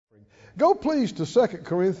Go please to 2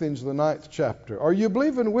 Corinthians, the 9th chapter. Are you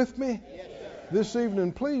believing with me? Yes, sir. This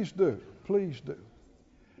evening? Please do. Please do.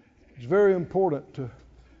 It's very important to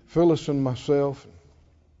Phyllis and myself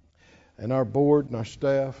and our board and our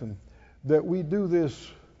staff, and that we do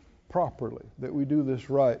this properly, that we do this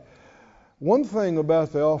right. One thing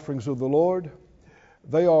about the offerings of the Lord,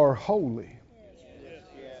 they are holy.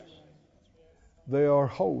 Yes. They are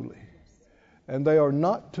holy. And they are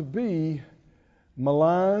not to be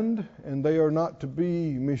maligned, and they are not to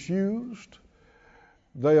be misused.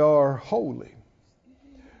 They are holy.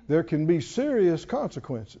 There can be serious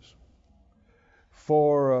consequences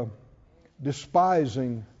for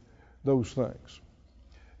despising those things.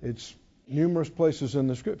 It's numerous places in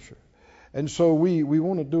the Scripture. And so we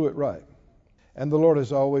want to do it right. And the Lord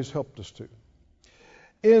has always helped us to.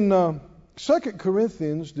 In 2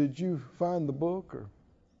 Corinthians, did you find the book? Or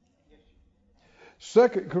 2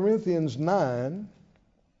 Corinthians 9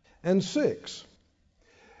 and 6.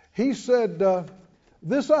 He said,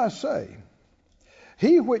 this I say,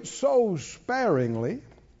 he which sows sparingly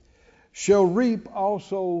shall reap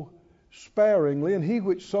also sparingly, and he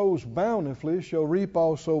which sows bountifully shall reap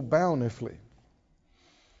also bountifully.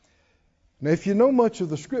 Now, if you know much of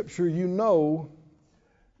the Scripture, you know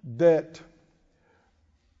that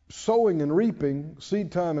sowing and reaping,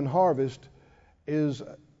 seed time and harvest, is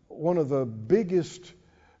one of the biggest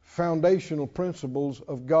foundational principles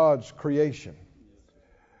of God's creation.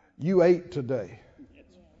 You ate today.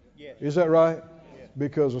 Yes. Is that right? Yes.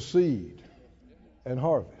 Because of seed and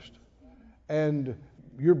harvest. And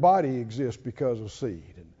your body exists because of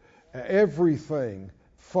seed. And everything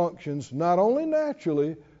functions not only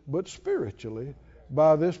naturally, but spiritually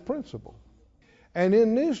by this principle. And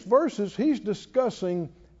in these verses, he's discussing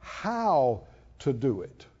how to do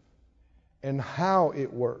it and how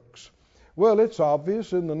it works. Well, it's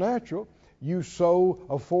obvious in the natural. You sow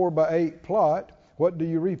a 4x8 plot, what do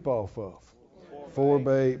you reap off of?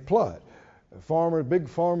 4x8 plot. Big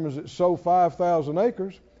farmers that sow 5,000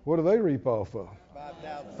 acres, what do they reap off of?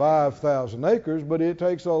 5,000 acres, but it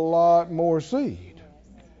takes a lot more seed.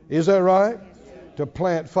 Is that right? To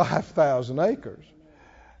plant 5,000 acres.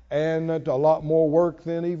 And a lot more work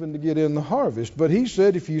than even to get in the harvest. But he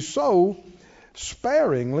said if you sow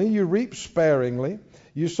sparingly, you reap sparingly.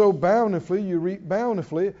 You sow bountifully, you reap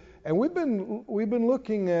bountifully. And we've been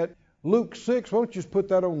looking at Luke 6. Why don't you just put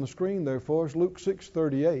that on the screen there for us? Luke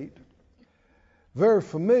 6:38. Very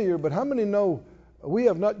familiar, but how many know we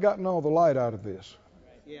have not gotten all the light out of this?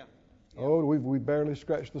 Yeah. Oh, we barely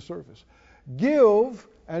scratched the surface. Give,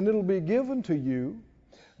 and it'll be given to you.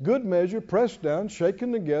 Good measure, pressed down,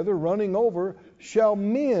 shaken together, running over, shall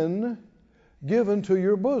men give into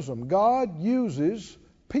your bosom. God uses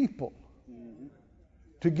people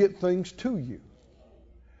to get things to you.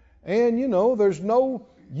 And you know, there's no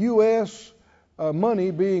U.S.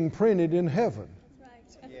 Money being printed in heaven.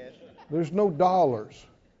 Yes. There's no dollars.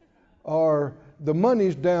 Or the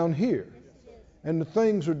money's down here. And the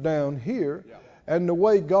things are down here. And the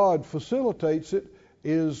way God facilitates it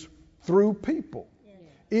is through people.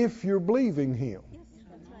 If you're believing Him,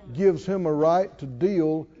 gives Him a right to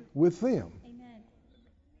deal with them.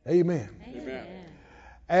 Amen. Amen.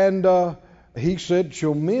 And he said,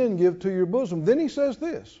 shall men give to your bosom? Then he says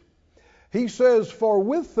this. He says, for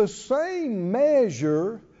with the same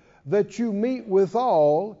measure that you meet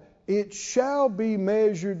withal, it shall be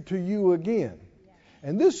measured to you again.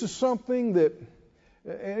 And this is something that,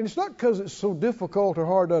 and it's not because it's so difficult or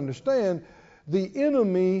hard to understand, the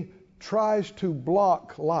enemy tries to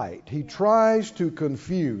block light. He tries to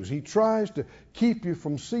confuse. He tries to keep you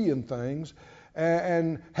from seeing things.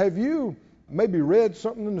 And have you maybe read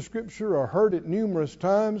something in the Scripture or heard it numerous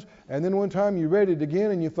times, and then one time you read it again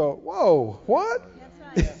and you thought, whoa, what?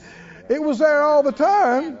 That's right. It was there all the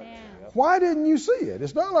time. Why didn't you see it?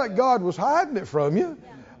 It's not like God was hiding it from you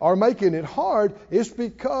or making it hard. It's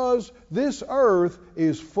because this earth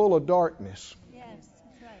is full of darkness.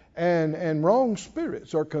 And wrong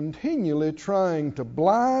spirits are continually trying to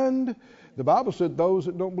blind. The Bible said those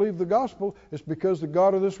that don't believe the gospel, it's because the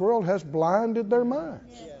God of this world has blinded their minds.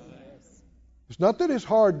 Yes. It's not that it's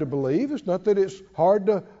hard to believe. It's not that it's hard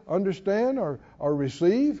to understand or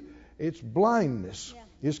receive. It's blindness.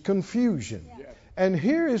 It's confusion. And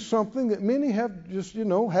here is something that many have just,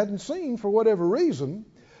 hadn't seen for whatever reason.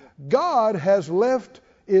 God has left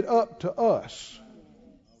it up to us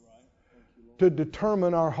to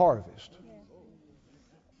determine our harvest.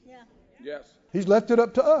 Yes. He's left it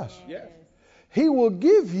up to us. Yes. He will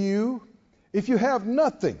give you, if you have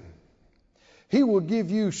nothing, He will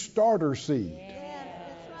give you starter seed.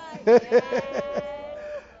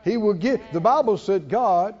 He will give, the Bible said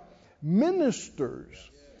God ministers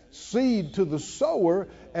seed to the sower.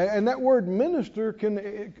 And that word minister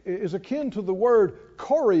is akin to the word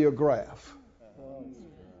choreograph.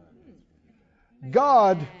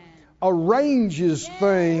 God arranges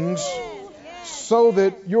things so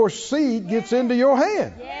that your seed gets into your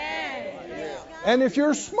hand. And if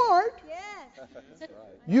you're smart,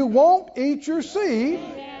 you won't eat your seed.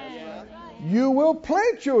 You will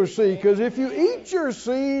plant your seed, because if you eat your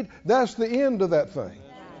seed, that's the end of that thing.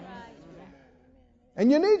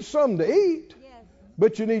 And you need some to eat,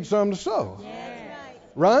 but you need some to sow.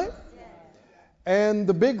 Right? And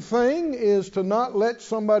the big thing is to not let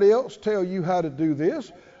somebody else tell you how to do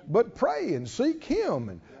this, but pray and seek Him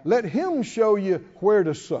and let Him show you where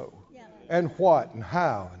to sow and what and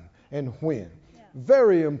how and when.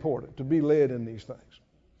 Very important to be led in these things.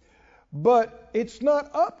 But it's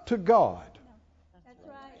not up to God. That's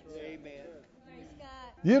right. Amen.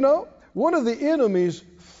 You know, one of the enemy's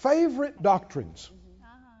favorite doctrines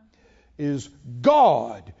is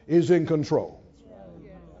God is in control.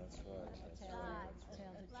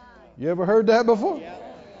 You ever heard that before?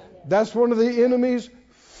 That's one of the enemy's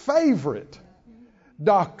favorite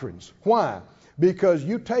doctrines. Why? Because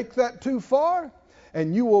you take that too far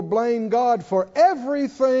and you will blame God for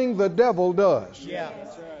everything the devil does.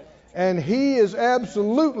 And He is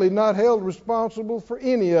absolutely not held responsible for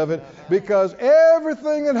any of it, because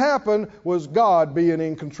everything that happened was God being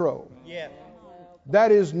in control.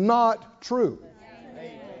 That is not true.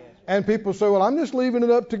 And people say, well, I'm just leaving it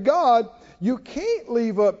up to God. You can't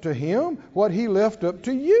leave up to Him what He left up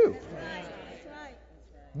to you.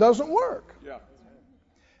 Doesn't work.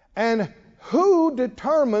 And who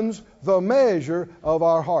determines the measure of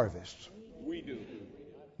our harvests? We do.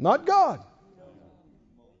 Not God.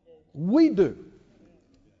 We do.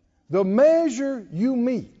 The measure you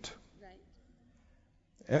meet.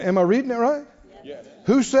 Am I reading it right? Yes.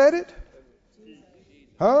 Who said it?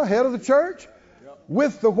 Head of the church?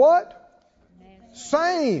 With the what?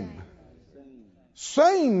 Same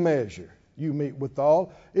measure you meet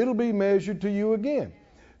withal, it'll be measured to you again.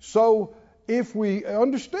 So if we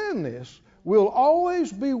understand this, we'll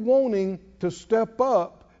always be wanting to step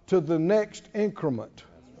up to the next increment,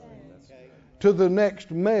 to the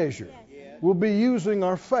next measure. We'll be using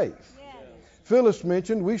our faith. Phyllis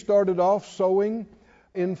mentioned we started off sowing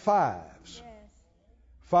in fives,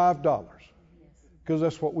 $5, because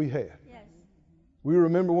that's what we had. We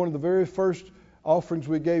remember one of the very first offerings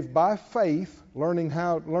we gave by faith, learning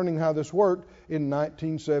how this worked, in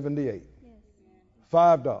 1978.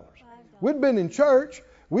 $5. We'd been in church.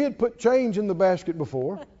 We had put change in the basket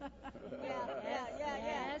before.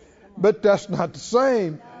 But that's not the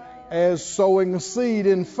same as sowing a seed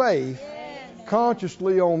in faith,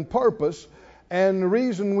 consciously on purpose. And the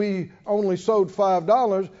reason we only sowed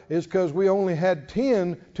 $5 is because we only had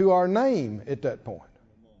 10 to our name at that point.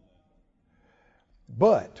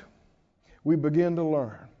 But we began to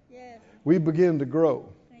learn. We began to grow.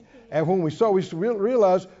 And when we sow, we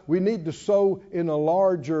realized we need to sow in a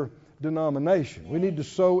larger denomination. We need to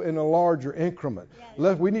sow in a larger increment.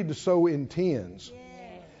 We need to sow in 10s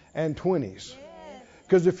and 20s.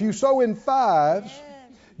 Because if you sow in 5s,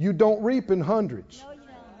 you don't reap in hundreds.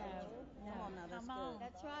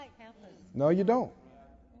 No, you don't.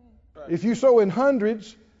 If you sow in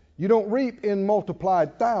hundreds, you don't reap in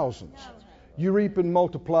multiplied thousands. You reap in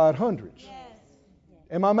multiplied hundreds.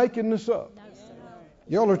 Am I making this up?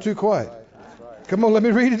 Y'all are too quiet. Come on, let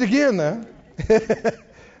me read it again now.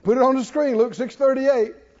 Put it on the screen, Luke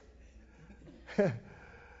 6:38.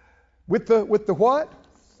 With the what?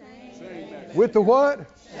 With the what?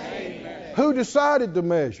 Who decided to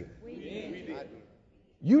measure?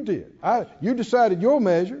 You did. You decided your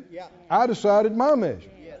measure. I decided my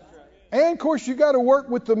measure. And of course, you got to work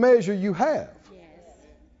with the measure you have.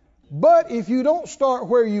 But if you don't start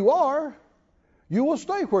where you are, you will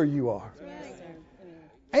stay where you are.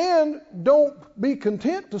 And don't be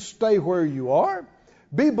content to stay where you are.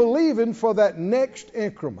 Be believing for that next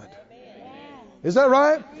increment. Is that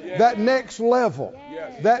right? Yes. That next level.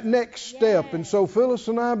 Yes. That next step. Yes. And so Phyllis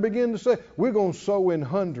and I begin to say, we're going to sow in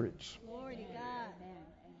hundreds.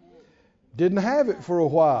 Didn't have it for a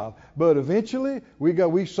while, but eventually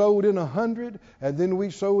we sowed in 100, and then we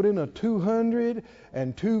sowed in a 200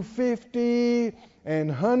 and 250 and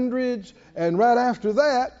hundreds, and right after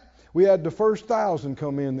that we had the first 1,000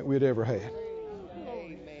 come in that we'd ever had.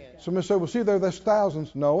 Somebody said, well, see there, that's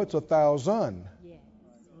thousands. No, it's 1,000.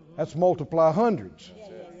 That's multiply hundreds,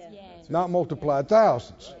 not multiply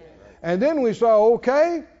thousands. And then we saw,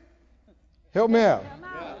 okay, help me out.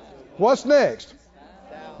 What's next?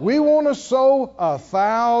 We want to sow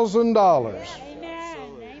 $1,000.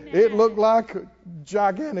 It looked like a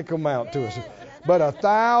gigantic amount to us. But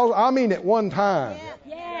 1,000, I mean at one time.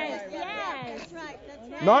 Yes, yes. That's right.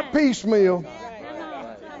 That's right. Not piecemeal. Come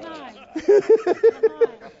on.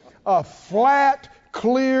 A flat,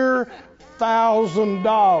 clear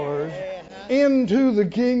 $1,000 into the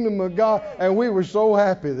kingdom of God. And we were so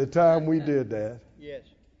happy the time we did that. Yes.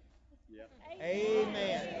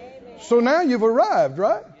 Amen. So now you've arrived,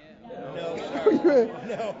 right? No,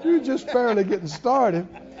 sir. You're just barely getting started.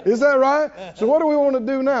 Is that right? So what do we want to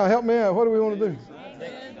do now? Help me out. What do we want to do?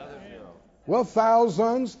 Well,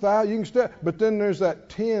 thousands, you can start, but then there's that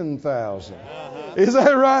 10,000. Is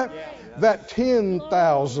that right? That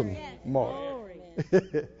 10,000 mark.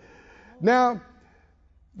 Now,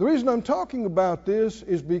 the reason I'm talking about this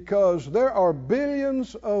is because there are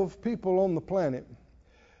billions of people on the planet.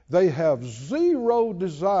 They have zero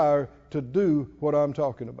desire to do what I'm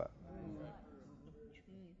talking about.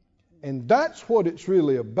 And that's what it's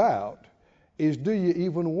really about, is do you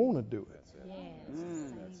even want to do it?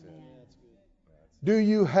 Do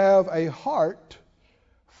you have a heart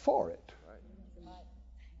for it?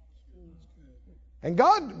 And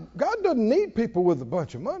God doesn't need people with a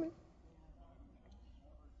bunch of money.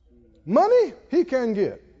 Money, He can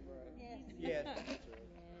get. Yes.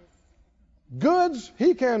 Goods,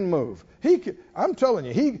 He can move. I'm telling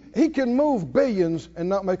you, he can move billions and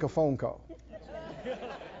not make a phone call.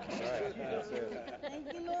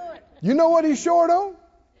 Thank you, Lord. You know what He's short on?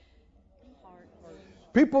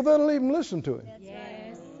 People that'll even listen to Him.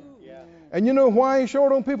 Yes. And you know why He's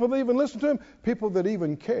short on people that even listen to Him? People that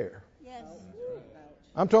even care. Yes.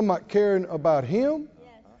 I'm talking about caring about Him, Yes.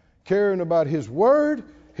 caring about His Word,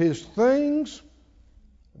 His things.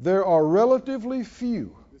 There are relatively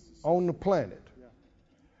few on the planet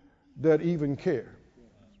that even care.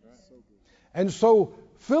 And so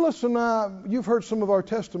Phyllis and I, you've heard some of our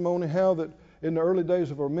testimony, how that in the early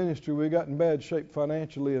days of our ministry we got in bad shape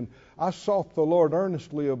financially, and I sought the Lord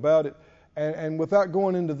earnestly about it. And without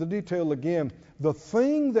going into the detail again, the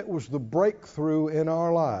thing that was the breakthrough in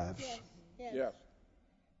our lives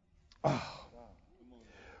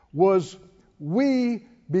was we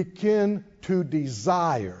began to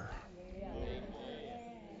desire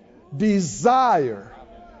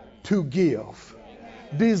to give,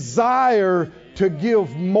 desire to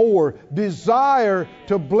give more, desire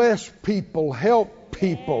to bless people, help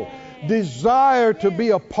people, desire to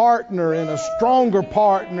be a partner and a stronger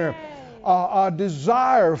partner, a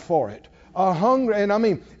desire for it, a hunger. And I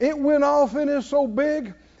mean, it went off and it's so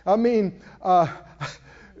big. I mean,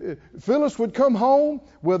 Phyllis would come home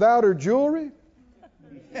without her jewelry.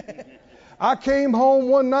 I came home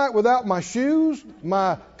one night without my shoes,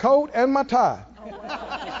 my coat, and my tie.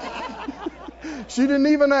 She didn't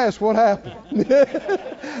even ask what happened.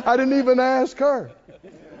 I didn't even ask her.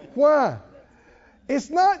 Why? It's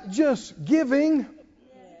not just giving.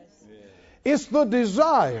 It's the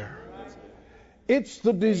desire. It's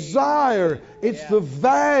the desire. It's the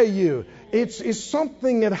value. It's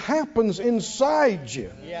something that happens inside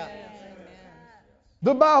you.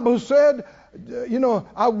 The Bible said,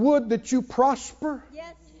 I would that you prosper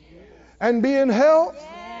and be in health.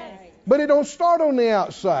 But it don't start on the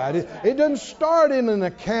outside. It doesn't start in an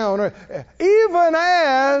account. Even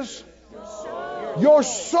as your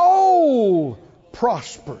soul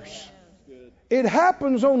prospers. It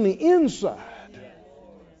happens on the inside.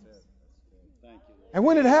 And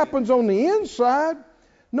when it happens on the inside,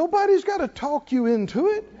 nobody's got to talk you into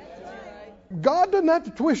it. God doesn't have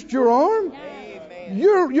to twist your arm.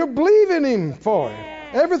 You're believing Him for it.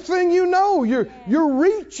 Everything you know, you're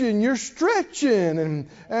reaching, you're stretching,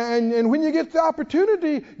 and when you get the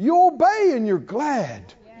opportunity, you obey and you're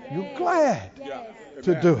glad. You're glad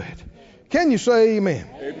to do it. Can you say amen?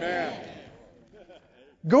 Amen.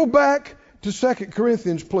 Go back to 2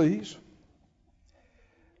 Corinthians, please.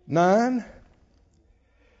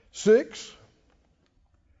 9:6.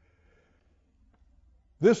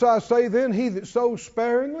 This I say then, he that sows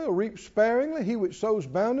sparingly will reap sparingly. He which sows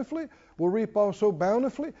bountifully will reap also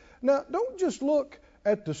bountifully. Now, don't just look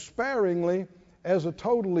at the sparingly as a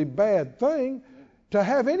totally bad thing. To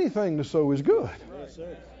have anything to sow is good.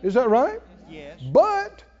 Is that right? Yes.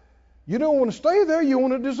 But you don't want to stay there. You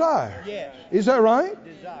want to desire. Yes. Is that right?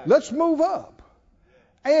 Desire. Let's move up.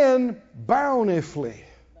 And bountifully.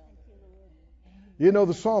 You know,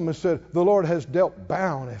 the psalmist said, the Lord has dealt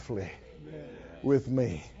bountifully with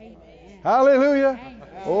me. Hallelujah.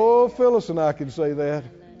 Oh, Phyllis and I can say that.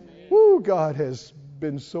 Woo, God has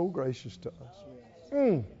been so gracious to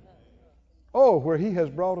us. Oh, where He has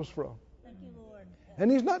brought us from. Thank you, Lord. And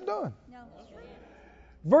He's not done. No.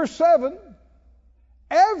 Verse 7,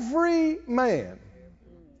 every man.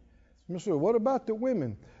 What about the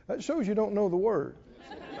women? That shows you don't know the word.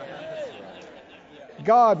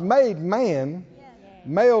 God made man,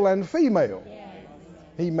 male and female.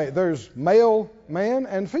 There's male man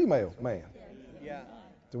and female man. Yeah.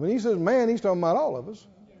 So when he says man, he's talking about all of us.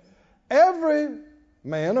 Every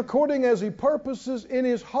man, according as he purposes in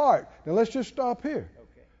his heart. Now let's just stop here.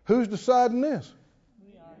 Okay. Who's deciding this?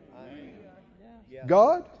 Yeah.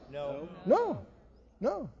 God? No.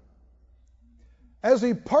 No. As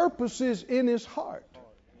he purposes in his heart.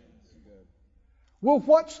 Well,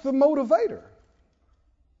 what's the motivator?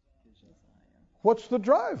 What's the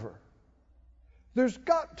driver? There's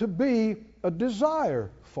got to be a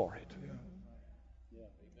desire for it.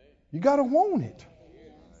 You got to want it.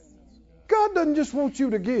 God doesn't just want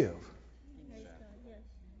you to give.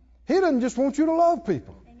 He doesn't just want you to love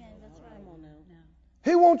people.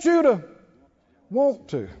 He wants you to want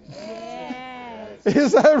to.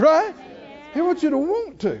 Is that right? He wants you to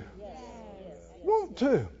want to. Want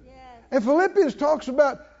to. And Philippians talks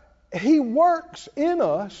about He works in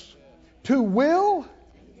us to will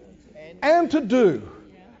and to do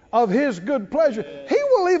of His good pleasure. He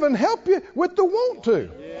will even help you with the want to.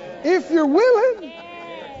 If you're willing.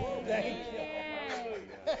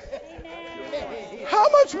 How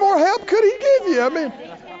much more help could He give you? I mean,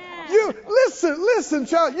 you listen,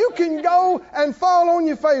 child. You can go and fall on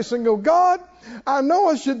your face and go, God, I know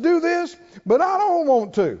I should do this, but I don't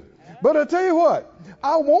want to. But I tell you what,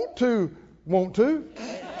 I want to.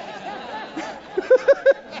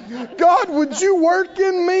 God, would you work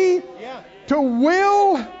in me to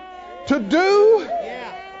will, to do?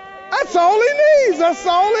 That's all He needs. That's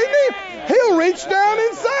all He needs. He'll reach down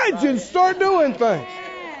inside you and start doing things.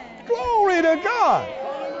 Glory to God.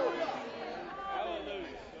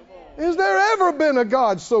 Has there ever been a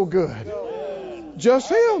God so good? Just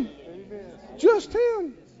Him. Just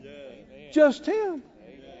Him. Just Him.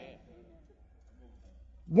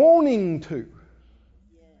 Wanting to.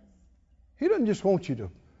 He doesn't just want you to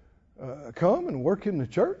come and work in the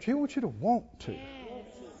church. He wants you to want to.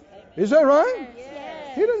 Is that right?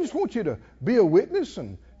 He doesn't just want you to be a witness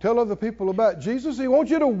and tell other people about Jesus. He wants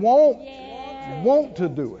you to want to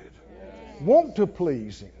do it. Want to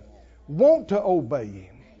please Him. Want to obey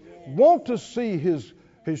Him. Want to see His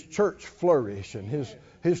church flourish and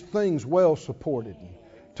His things well supported and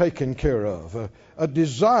taken care of. A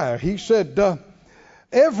desire. He said,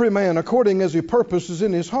 every man according as he purposes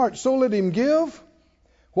in his heart, so let him give.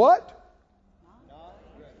 What?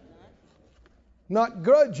 Not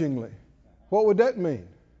grudgingly. What would that mean?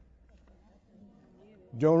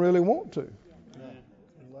 Don't really want to.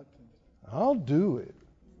 I'll do it.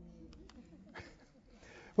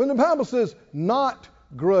 When the Bible says not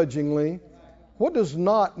grudgingly, what does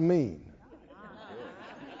not mean?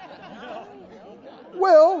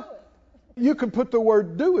 Well, you could put the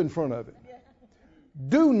word do in front of it.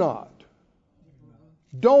 Do not.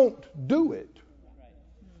 Don't do it.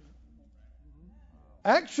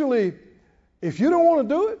 Actually, if you don't want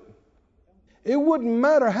to do it, it wouldn't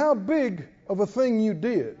matter how big of a thing you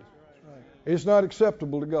did. It's not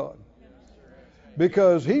acceptable to God.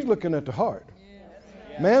 Because He's looking at the heart.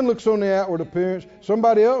 Man looks on the outward appearance.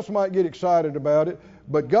 Somebody else might get excited about it,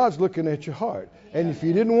 but God's looking at your heart. And if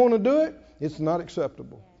you didn't want to do it, it's not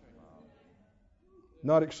acceptable.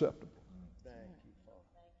 Not acceptable.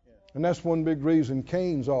 And that's one big reason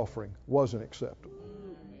Cain's offering wasn't acceptable.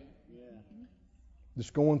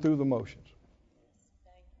 Just going through the motions.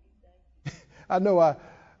 I know I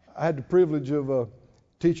had the privilege of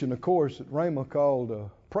teaching a course at Rhema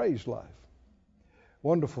called Praise Life.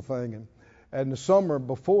 Wonderful thing. And the summer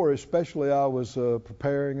before especially, I was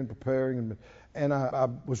preparing, and I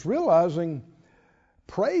was realizing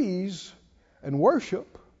praise and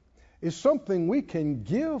worship is something we can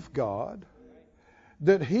give God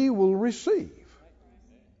that He will receive.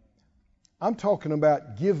 I'm talking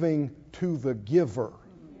about giving to the giver.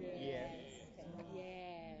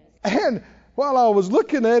 And while I was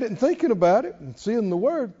looking at it and thinking about it and seeing the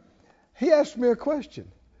word, He asked me a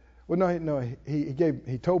question. Well, no,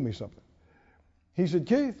 he told me something. He said,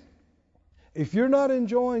 Keith, if you're not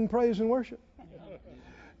enjoying praise and worship,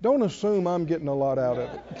 don't assume I'm getting a lot out of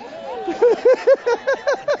it.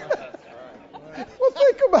 Well,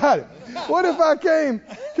 think about it. What if I came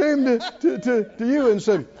to you and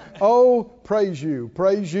said, oh, praise you,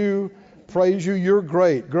 you're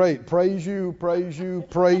great, praise you,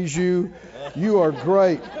 you are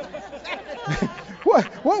great.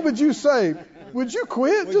 What would you say? Would you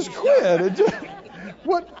quit? Just quit.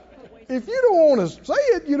 What? If you don't want to say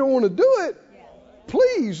it, you don't want to do it,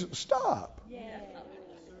 please stop.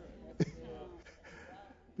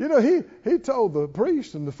 You know, he told the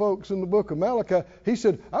priests and the folks in the book of Malachi, he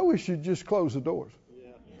said, I wish you'd just close the doors.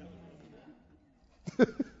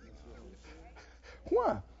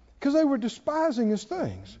 Why? Because they were despising His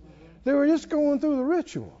things. They were just going through the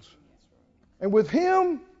rituals. And with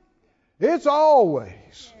Him, it's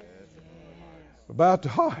always about the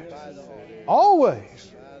heart.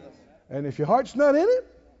 Always. And if your heart's not in it,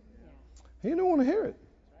 He don't want to hear it.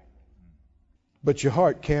 But your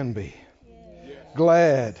heart can be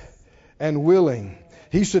glad and willing.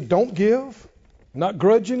 He said, don't give, not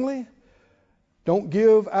grudgingly. Don't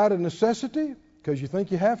give out of necessity because you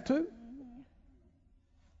think you have to.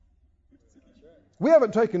 We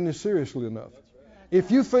haven't taken this seriously enough.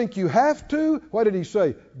 If you think you have to, what did He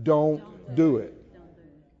say? Don't do it.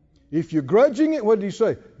 If you're grudging it, what did He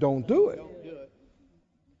say? Don't do it.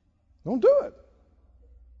 Don't do it.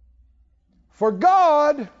 For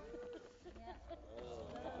God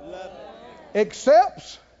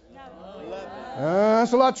accepts.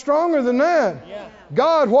 That's a lot stronger than that.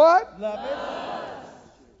 God what?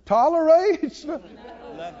 Tolerates.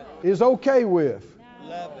 Is okay with.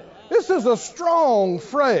 This is a strong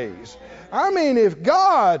phrase. I mean, if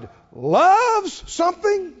God loves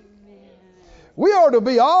something, we ought to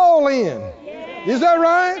be all in. Is that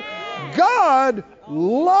right? God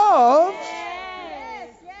loves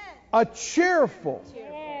a cheerful.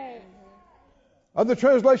 Other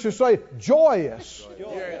translations say joyous.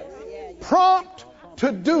 Prompt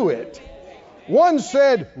to do it. One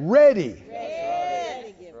said ready.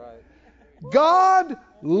 God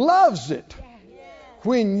loves it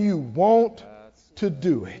when you want to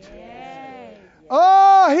do it.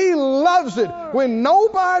 Oh, He loves it when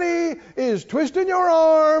nobody is twisting your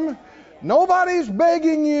arm, nobody's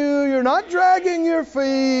begging you, you're not dragging your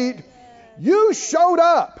feet. You showed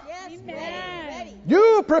up.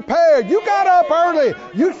 You prepared. You got up early.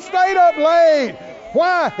 You stayed up late.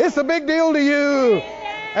 Why? It's a big deal to you.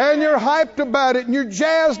 And you're hyped about it, and you're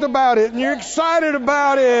jazzed about it, and you're excited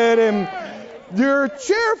about it, and you're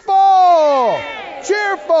cheerful.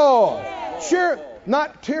 Cheerful.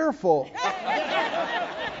 Not tearful.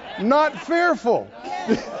 Not fearful.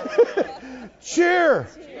 Cheerful.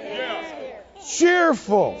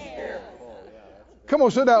 Come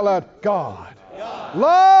on, say it out loud. God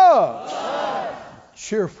loves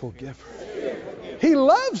cheerful giver. He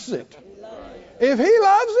loves it. If He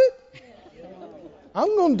loves it,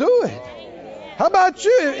 I'm going to do it. How about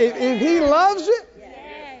you? If He loves it,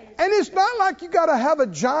 and it's not like you got to have a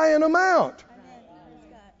giant amount.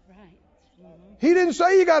 He didn't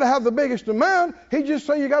say you got to have the biggest amount. He just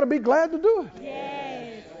said you got to be glad to do it.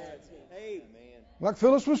 Amen. Like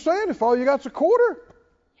Phyllis was saying, if all you got's a quarter,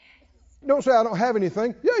 don't say I don't have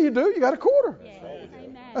anything. Yeah, you do. You got a quarter.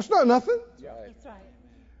 That's not nothing.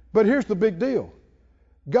 But here's the big deal.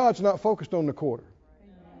 God's not focused on the quarter.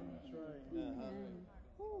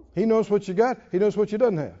 He knows what you got. He knows what you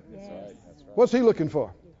doesn't have. What's He looking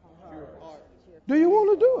for? Do you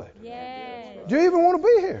want to do it? Do you even want to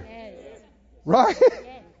be here? Right?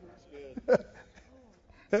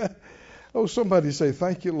 Oh, somebody say,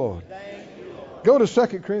 thank you, Lord. Go to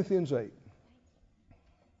 2 Corinthians 8.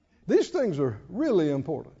 These things are really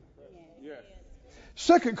important.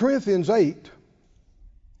 2 Corinthians 8,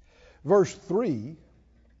 verse 3,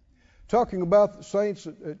 talking about the saints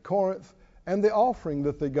at Corinth and the offering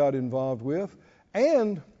that they got involved with.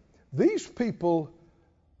 And these people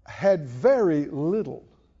had very little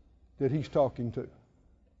that he's talking to.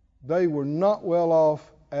 They were not well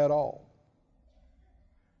off at all.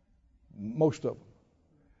 Most of them.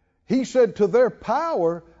 He said, to their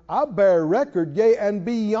power, I bear record, yea, and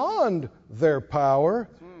beyond their power,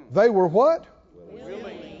 they were what?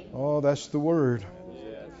 Willing. Oh, that's the word.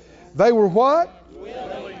 They were what?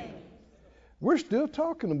 Willing. We're still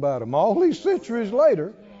talking about them all these centuries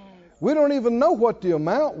later. We don't even know what the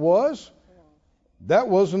amount was. That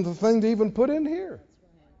wasn't the thing to even put in here.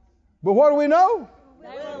 But what do we know?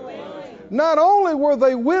 Not only were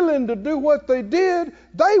they willing to do what they did,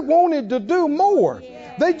 they wanted to do more.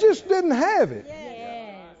 They just didn't have it.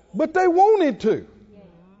 But they wanted to.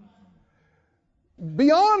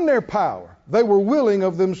 Beyond their power, they were willing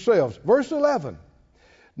of themselves. Verse 11.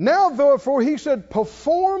 Now therefore, he said,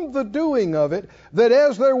 perform the doing of it, that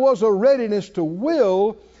as there was a readiness to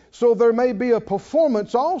will, so there may be a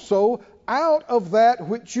performance also out of that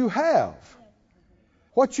which you have.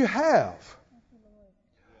 What you have.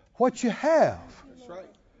 What you have.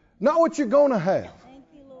 Not what you're going to have.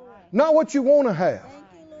 Not what you want to have.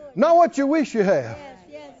 Not what you wish you have.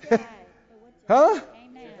 Huh?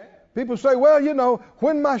 People say, well, you know,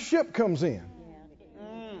 when my ship comes in,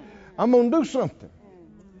 I'm going to do something.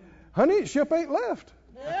 Honey, ship ain't left.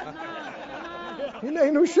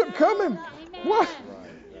 Ain't no ship coming. What?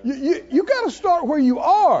 You got to start where you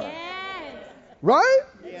are. Right?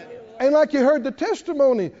 And like you heard the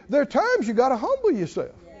testimony, there are times you got to humble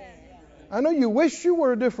yourself. I know you wish you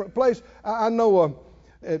were a different place. I know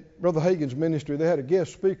at Brother Hagin's ministry, they had a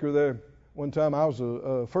guest speaker there one time. I was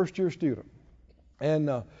a first-year student.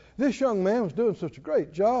 And this young man was doing such a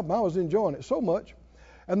great job. And I was enjoying it so much.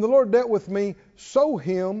 And the Lord dealt with me, sow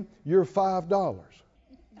him your $5.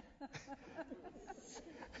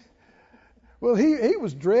 Well, he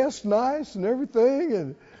was dressed nice and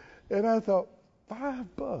everything. And I thought,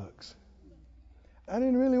 $5? I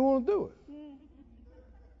didn't really want to do it.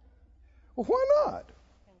 Well, why not?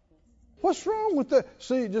 What's wrong with that?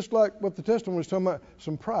 See, just like what the testimony was talking about,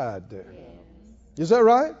 some pride there. Is that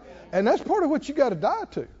right? And that's part of what you got to die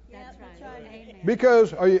to. That's right.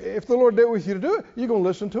 Because if the Lord dealt with you to do it, you're going to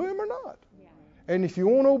listen to him or not. And if you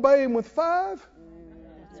won't obey him with 5,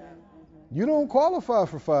 you don't qualify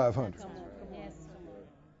for 500.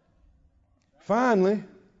 Finally,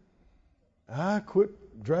 I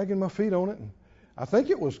quit dragging my feet on it. And I think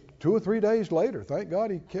it was 2 or 3 days later. Thank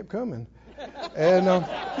God he kept coming. And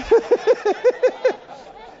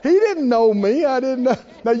he didn't know me. I didn't know.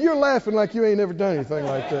 Now, you're laughing like you ain't ever done anything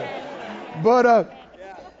like that. But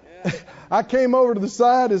I came over to the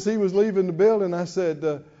side as he was leaving the building. I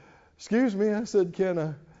said, excuse me. I said, can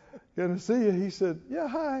I see you? He said, yeah,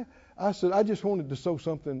 hi. I said, I just wanted to sow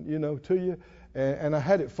something, to you. And I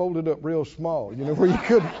had it folded up real small, where you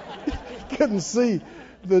couldn't see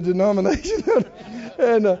the denomination.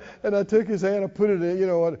 And I took his hand, I put it in,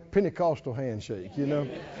 a Pentecostal handshake,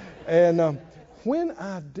 And when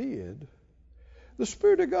I did, the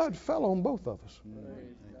Spirit of God fell on both of us.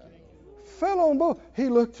 Fell on both. He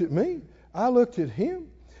looked at me. I looked at him.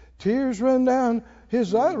 Tears ran down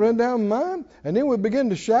his eyes, ran down mine. And then we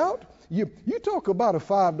began to shout. You talk about a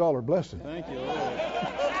 $5 blessing. Thank you, Lord.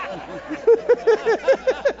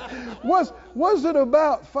 Was it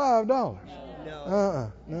about $5?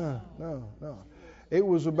 No. It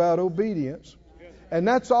was about obedience. And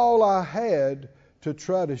that's all I had to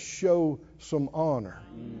try to show some honor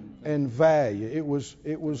and value. It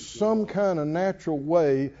was some kind of natural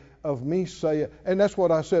way of me saying, and that's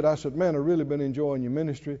what I said. I said, man, I've really been enjoying your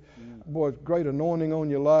ministry. Boy, great anointing on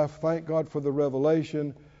your life. Thank God for the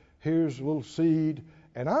revelation. Here's a little seed.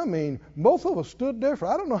 And I mean, both of us stood there for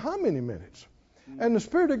I don't know how many minutes. And the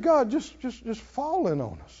Spirit of God just falling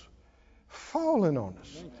on us. Falling on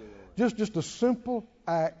us. Just a simple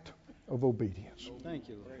act of obedience. Thank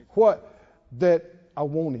you, Lord. What that I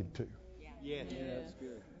wanted to. Yes, that's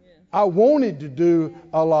good. I wanted to do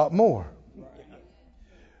a lot more.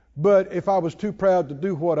 But if I was too proud to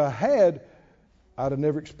do what I had, I'd have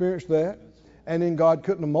never experienced that. And then God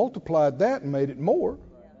couldn't have multiplied that and made it more.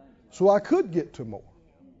 So I could get to more.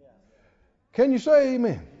 Can you say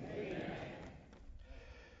amen? Amen.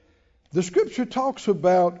 The Scripture talks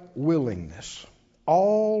about willingness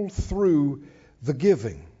all through the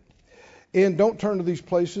giving. And don't turn to these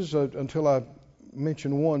places until I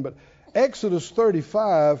mention one. But Exodus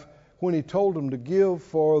 35, when he told them to give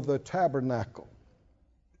for the tabernacle,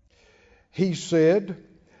 he said,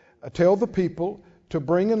 tell the people to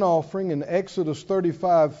bring an offering in Exodus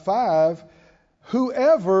 35:5.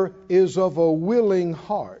 Whoever is of a willing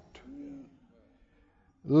heart,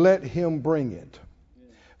 let him bring it.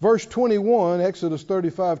 Verse 21, Exodus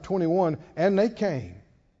 35:21, and they came.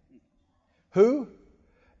 Who?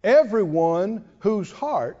 Everyone whose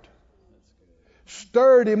heart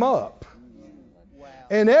stirred him up.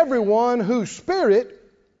 And everyone whose spirit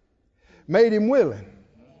made him willing.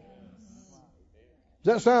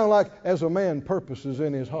 Does that sound like as a man purposes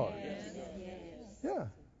in his heart? Yeah.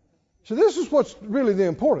 So this is what's really the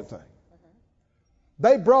important thing.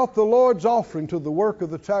 They brought the Lord's offering to the work of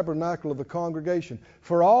the tabernacle of the congregation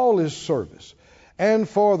for all his service and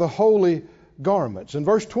for the holy garments. In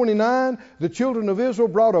verse 29, the children of Israel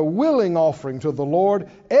brought a willing offering to the Lord,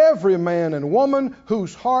 every man and woman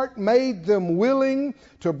whose heart made them willing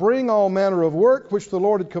to bring all manner of work which the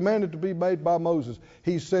Lord had commanded to be made by Moses.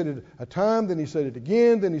 He said it a time, then he said it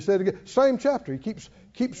again, then he said it again. Same chapter. He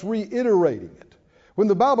keeps reiterating it. When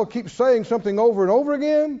the Bible keeps saying something over and over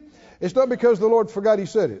again, it's not because the Lord forgot he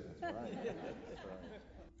said it.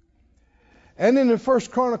 And then in 1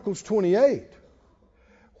 Chronicles 28,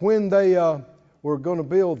 when they were going to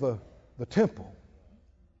build the temple,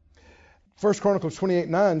 1 Chronicles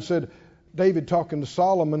 28:9 said, David talking to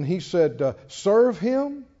Solomon, he said, serve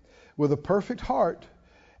him with a perfect heart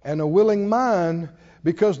and a willing mind,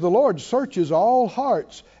 because the Lord searches all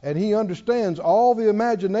hearts and he understands all the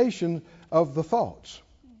imagination of the thoughts.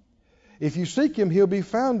 If you seek him, he'll be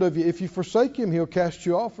found of you. If you forsake him, he'll cast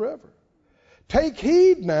you off forever. Take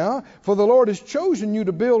heed now, for the Lord has chosen you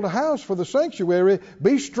to build a house for the sanctuary.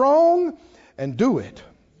 Be strong and do it.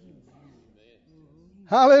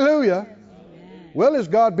 Hallelujah. Well, is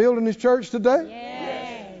God building His church today?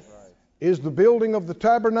 Yes. Is the building of the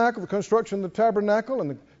tabernacle, the construction of the tabernacle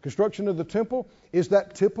and the construction of the temple, is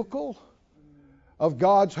that typical of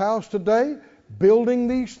God's house today? Building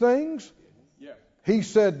these things? He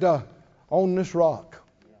said, on this rock,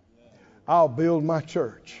 I'll build my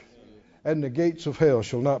church, and the gates of hell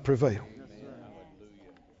shall not prevail.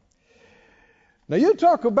 Now you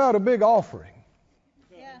talk about a big offering.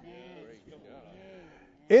 Yeah.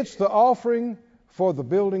 It's the offering for the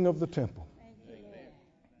building of the temple.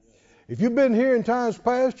 If you've been here in times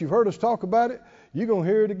past, you've heard us talk about it, you're going to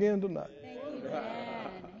hear it again tonight.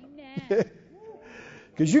 Amen.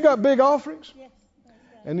 Because you got big offerings, Yes.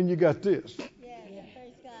 and then you got this. Yeah.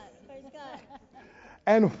 Praise God. Praise God.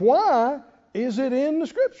 And why is it in the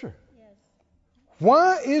Scripture? Yes.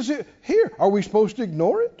 Why is it here? Are we supposed to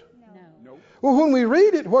ignore it? No. Well, when we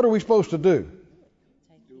read it, what are we supposed to do?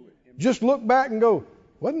 Just look back and go,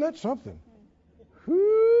 wasn't that something?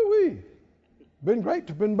 Whoo-wee. Been great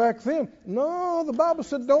to have been back then. No, the Bible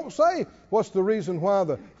said don't say what's the reason why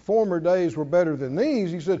the former days were better than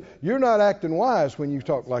these. He said you're not acting wise when you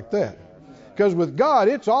talk like that. Because with God,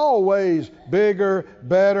 it's always bigger,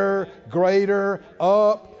 better, greater,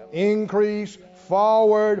 up, increase,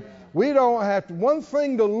 forward. We don't have to, one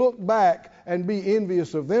thing to look back and be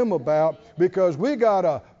envious of them about, because we got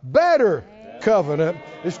a better covenant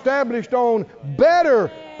established on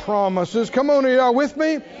better promises. Come on, are y'all with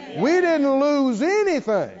me? We didn't lose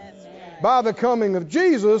anything by the coming of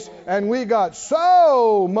Jesus, and we got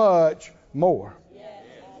so much more.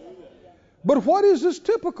 But what is this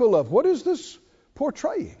typical of? What is this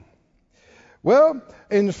portraying? Well,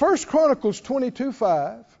 in 1 Chronicles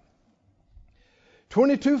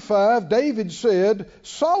 22:5, David said,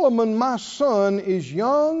 Solomon my son is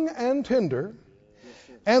young and tender,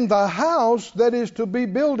 and the house that is to be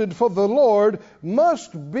builded for the Lord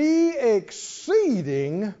must be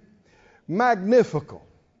exceeding magnificent.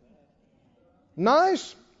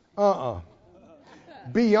 Nice?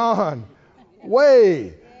 Beyond.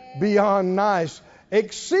 Way beyond nice.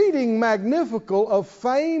 Exceeding magnificent, of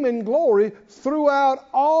fame and glory throughout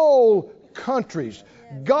all countries.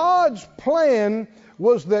 God's plan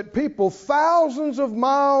was that people thousands of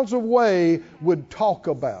miles away would talk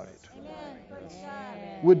about it.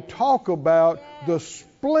 Would talk about the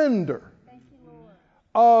splendor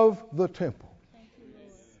of the temple.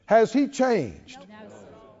 Has He changed?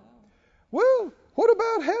 Well, what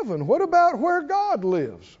about heaven? What about where God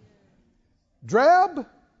lives? Drab?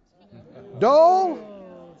 Dull?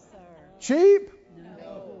 Cheap?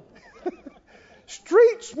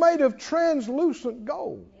 Streets made of translucent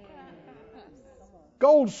gold.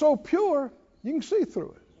 Gold so pure you can see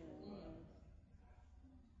through it.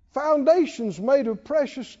 Foundations made of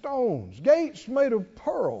precious stones. Gates made of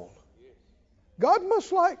pearl. God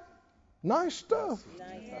must like nice stuff.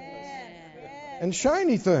 And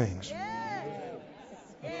shiny things.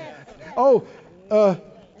 Oh,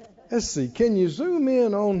 let's see. Can you zoom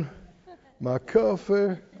in on my cuff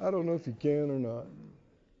there? I don't know if you can or not.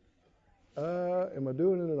 Am I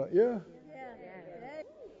doing it or not? Yeah.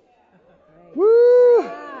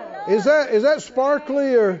 Woo! Is that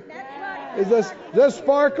sparkly or is that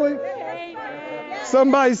sparkly?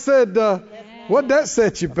 Somebody said, what'd that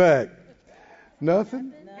set you back?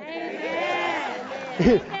 Nothing.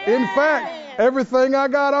 In fact, everything I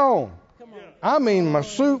got on. I mean, my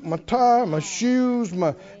suit, my tie, my shoes,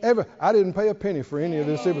 I didn't pay a penny for any of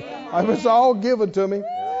this. It was all given to me.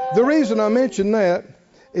 The reason I mention that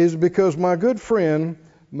is because my good friend,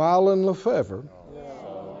 Mylon Lefevre,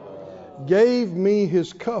 gave me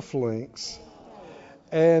his cufflinks,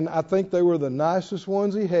 and I think they were the nicest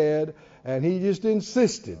ones he had, and he just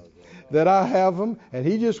insisted that I have them, and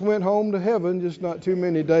he just went home to heaven just not too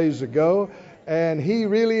many days ago, and he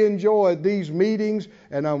really enjoyed these meetings,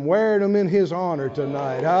 and I'm wearing them in his honor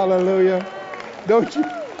tonight. Hallelujah. Don't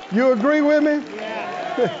you agree with me?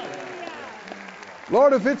 Yeah.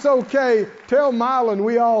 Lord, if it's okay, tell Mylon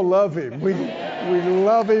we all love him. We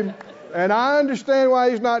love him, and I understand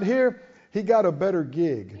why he's not here. He got a better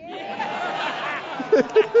gig.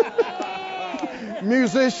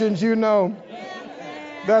 Musicians, you know,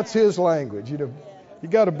 that's his language. You know, he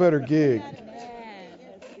got a better gig.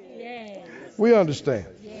 We understand.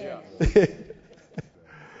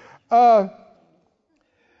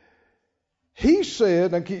 He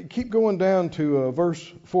said, now keep going down to verse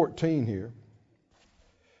 14 here.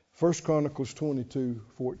 1 Chronicles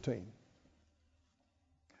 22:14.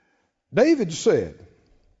 David said,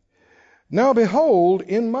 now behold,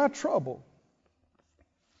 in my trouble.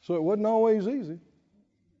 So it wasn't always easy.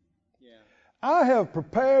 I have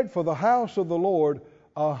prepared for the house of the Lord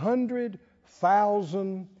 100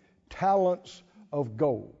 1,000 talents of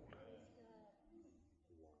gold.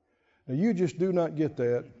 Now, you just do not get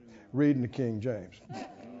that reading the King James.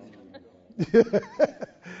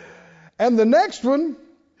 And the next one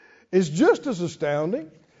is just as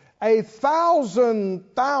astounding. 1,000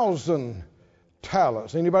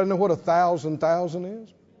 talents. Anybody know what 1,000 is?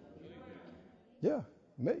 Yeah,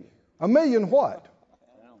 a million. A million what?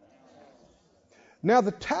 Now,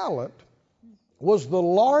 the talent was the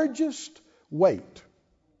largest weight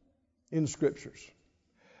in Scriptures.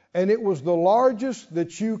 And it was the largest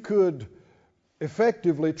that you could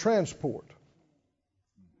effectively transport.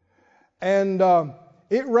 And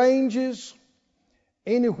it ranges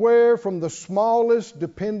anywhere from the smallest,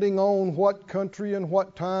 depending on what country and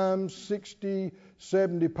what time, 60,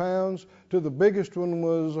 70 pounds, to the biggest one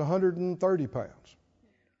was 130 pounds.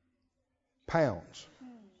 Pounds.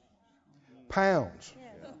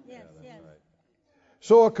 Yes.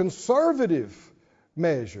 So a conservative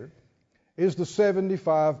measure is the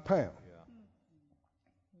 75 pound,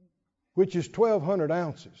 which is 1,200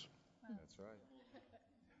 ounces. That's right.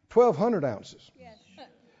 1,200 ounces. Yes.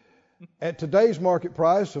 At today's market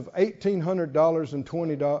price of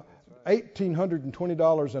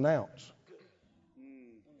 $1,820 an ounce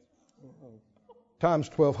times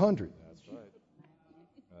 1,200 That's right.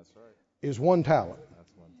 That's right. is one talent.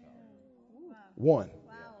 That's one talent. One.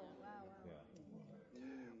 Wow.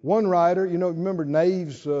 One writer, remember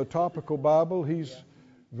Nave's topical Bible? He's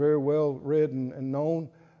very well read and known.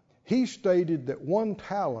 He stated that one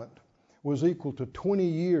talent was equal to 20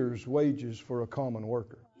 years' wages for a common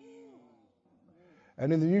worker.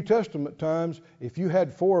 And in the New Testament times, if you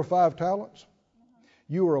had 4 or 5 talents,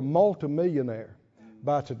 you were a multimillionaire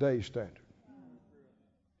by today's standard.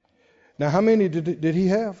 Now, how many did he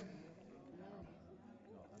have?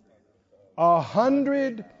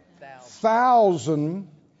 100,000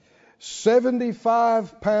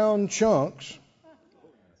 75-pound chunks.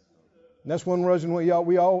 And that's one reason we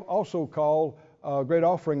all also call Great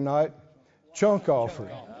Offering Night chunk offering.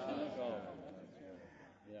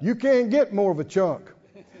 You can't get more of a chunk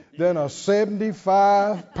than a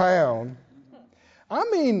 75-pound. I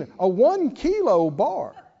mean, a 1 kilo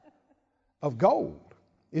bar of gold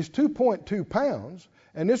is 2.2 pounds,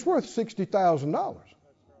 and it's worth $60,000.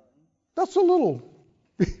 That's a little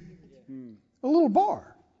bar.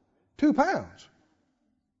 2 pounds.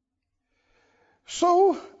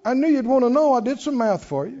 So I knew you'd want to know. I did some math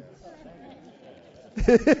for you.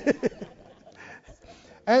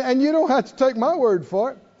 and you don't have to take my word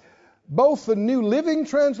for it. Both the New Living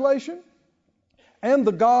Translation and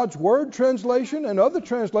the God's Word translation and other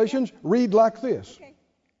translations read like this. Okay.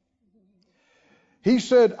 He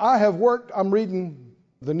said, I'm reading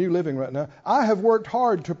the New Living right now. I have worked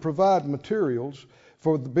hard to provide materials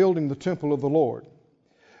for building the temple of the Lord.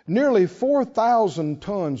 Nearly 4,000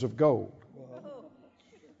 tons of gold.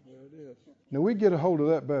 Now, we get a hold of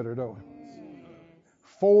that better, don't we?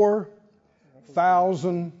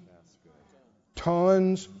 4,000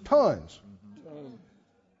 tons.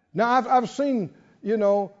 Now, I've seen,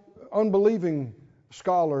 unbelieving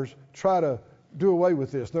scholars try to do away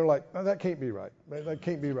with this. They're like, oh, that can't be right. That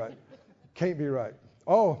can't be right. Can't be right.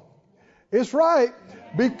 Oh, it's right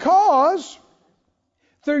because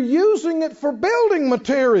they're using it for building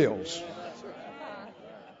materials.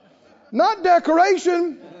 Not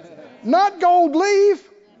decoration, not gold leaf.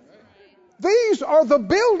 These are the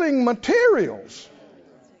building materials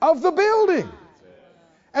of the building.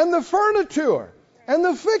 And the furniture, and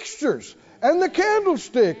the fixtures, and the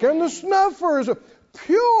candlestick, and the snuffers.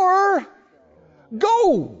 Pure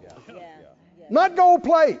gold. Not gold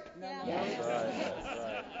plate.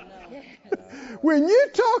 When you're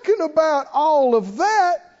talking about all of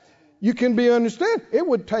that, you can understand. It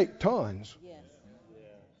would take tons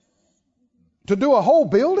to do a whole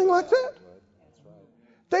building like that.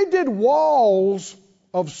 They did walls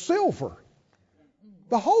of silver.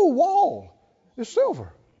 The whole wall is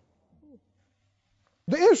silver.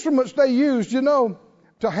 The instruments they used, to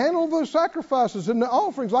handle the sacrifices and the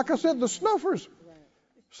offerings, like I said, the snuffers,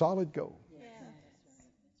 solid gold.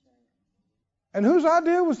 And whose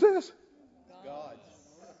idea was this? God.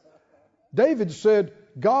 David said,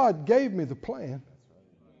 God gave me the plan.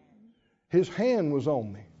 His hand was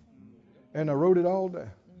on me. And I wrote it all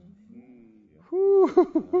down.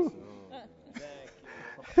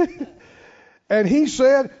 And he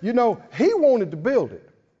said, he wanted to build it.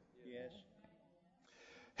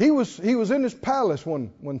 He was in his palace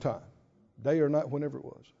one time, day or night, whenever it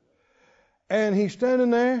was. And he's standing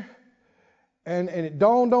there, and it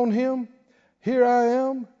dawned on him, here I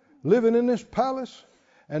am, living in this palace,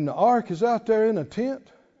 and the ark is out there in a tent.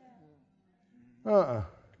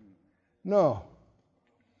 No.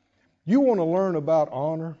 You want to learn about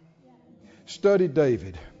honor? Study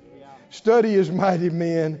David. Study his mighty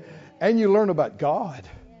men, and you learn about God.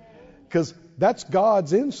 Because that's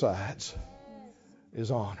God's insides,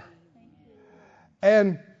 is honor.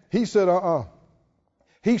 And he said,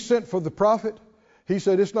 He sent for the prophet. He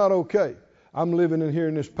said, it's not okay. I'm living in here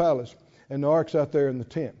in this palace, and the ark's out there in the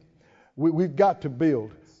tent. We've got to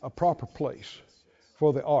build a proper place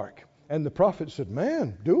for the ark. And the prophet said,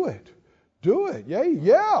 man, do it. Do it.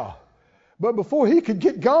 Yeah. But before he could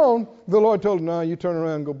get gone, the Lord told him, no, you turn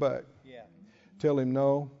around and go back. Yeah. Tell him,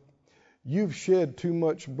 no, you've shed too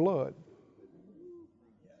much blood.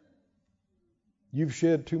 You've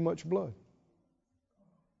shed too much blood.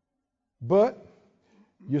 But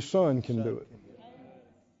your son can do it.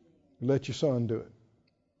 Let your son do it.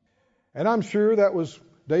 And I'm sure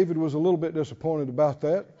David was a little bit disappointed about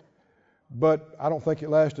that. But I don't think it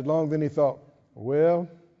lasted long. Then he thought, well,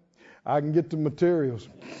 I can get the materials.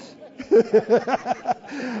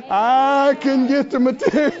 I can get the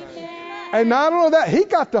materials. And not only that, he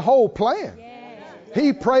got the whole plan.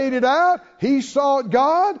 He prayed it out. He sought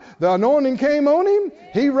God. The anointing came on him.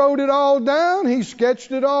 He wrote it all down. He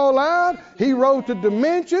sketched it all out. He wrote the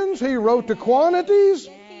dimensions. He wrote the quantities.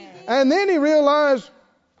 And then he realized,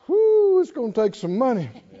 it's going to take some money.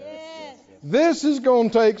 This is going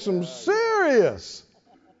to take some serious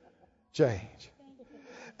change.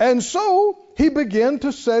 And so he began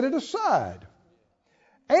to set it aside.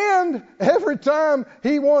 And every time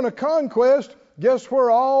he won a conquest, guess where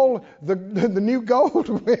all the new gold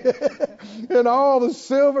went and all the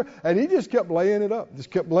silver? And he just kept laying it up.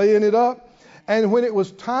 And when it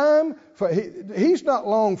was time he's not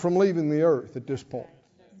long from leaving the earth at this point.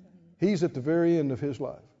 He's at the very end of his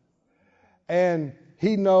life. And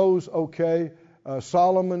he knows,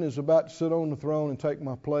 Solomon is about to sit on the throne and take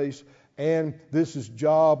my place. And this is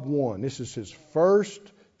job one. This is his first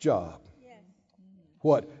job.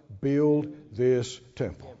 What? Build this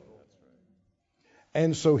temple.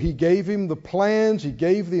 And so he gave him the plans, he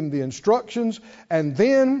gave him the instructions, and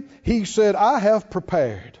then he said, I have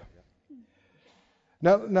prepared.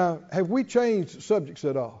 Now, have we changed subjects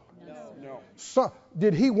at all? No. So,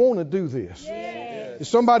 did he want to do this? Yes. Is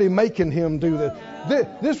somebody making him do this?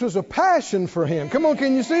 This was a passion for him. Come on,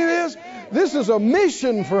 can you see this? This is a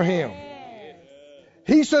mission for him.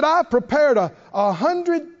 He said, I prepared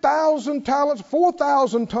 100,000 talents,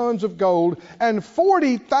 4,000 tons of gold, and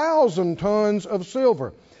 40,000 tons of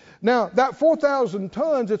silver. Now, that 4,000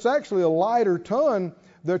 tons, it's actually a lighter ton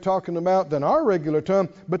they're talking about than our regular ton,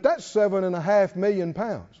 but that's 7.5 million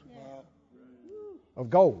pounds of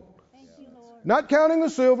gold. Not counting the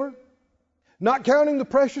silver, not counting the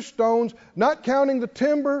precious stones, not counting the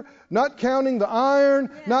timber, not counting the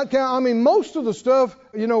iron, most of the stuff,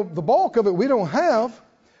 the bulk of it we don't have,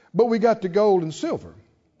 but we got the gold and silver.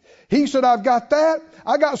 He said, I've got that.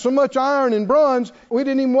 I got so much iron and bronze, we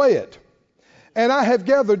didn't even weigh it. And I have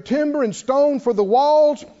gathered timber and stone for the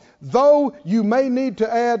walls, though you may need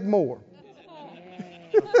to add more.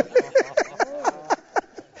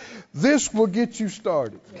 This will get you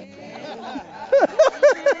started.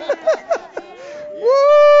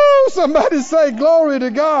 Woo! Somebody say glory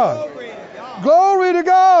to God. Glory to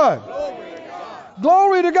God.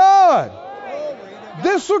 Glory to God.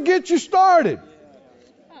 This will get you started.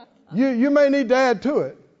 You may need to add to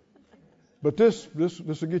it, but this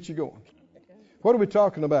will get you going. What are we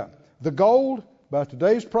talking about? The gold, by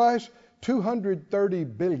today's price,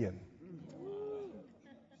 $230 billion.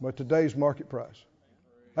 By today's market price.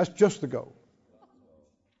 That's just the gold.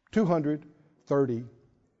 230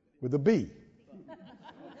 with a B.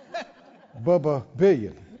 Bubba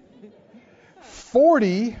billion.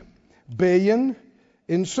 40 billion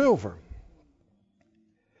in silver.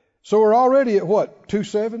 So we're already at what?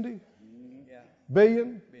 270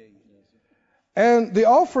 billion? And the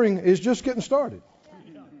offering is just getting started.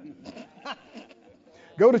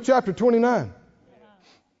 Go to chapter 29.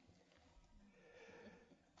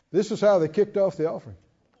 This is how they kicked off the offering.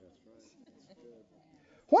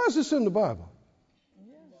 Why is this in the Bible?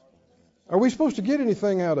 Are we supposed to get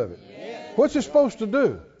anything out of it? What's it supposed to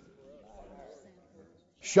do?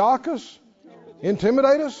 Shock us?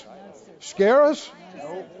 Intimidate us? Scare us?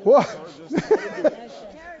 What?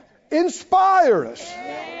 Inspire us.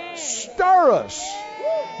 Stir us.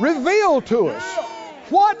 Reveal to us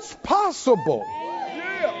what's possible.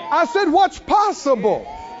 I said what's possible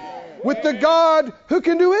with the God who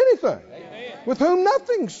can do anything, with whom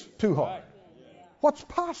nothing's too hard. What's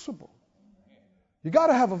possible? You got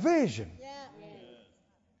to have a vision.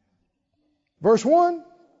 Verse 1,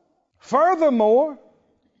 furthermore,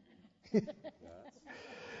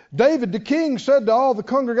 David the king said to all the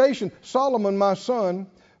congregation, Solomon my son,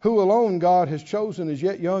 who alone God has chosen, is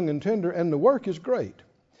yet young and tender, and the work is great.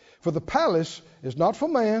 For the palace is not for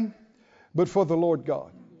man, but for the Lord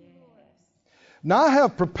God. Now I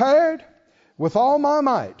have prepared with all my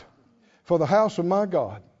might for the house of my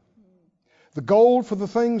God. The gold for the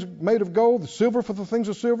things made of gold, the silver for the things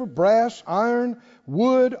of silver, brass, iron,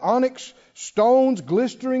 wood, onyx, stones,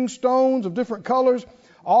 glistering stones of different colors,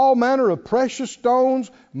 all manner of precious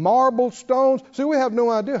stones, marble stones. See, we have no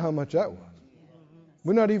idea how much that was.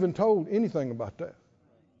 We're not even told anything about that.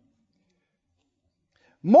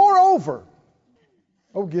 Moreover,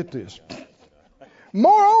 oh, get this.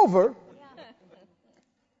 Moreover,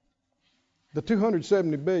 the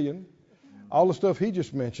 270 billion, all the stuff he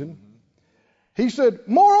just mentioned, he said,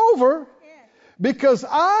 moreover, because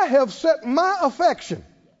I have set my affection.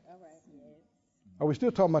 Are we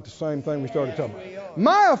still talking about the same thing we started talking about?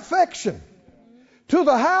 My affection to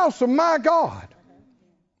the house of my God.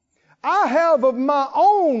 I have of my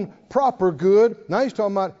own proper good. Now he's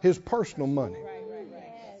talking about his personal money.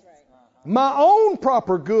 My own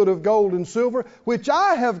proper good of gold and silver, which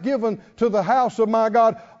I have given to the house of my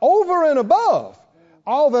God over and above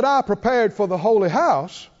all that I prepared for the holy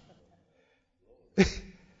house.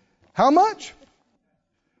 How much?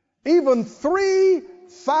 Even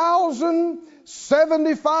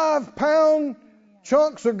 3,075-pound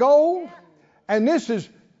chunks of gold. And this is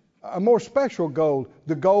a more special gold,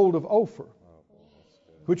 the gold of Ophir,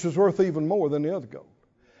 which is worth even more than the other gold.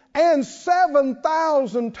 And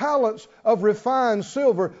 7,000 talents of refined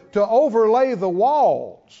silver to overlay the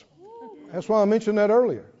walls. That's why I mentioned that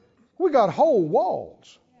earlier. We got whole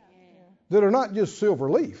walls that are not just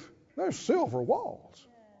silver leaf. They're silver walls.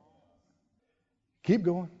 Keep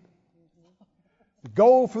going. The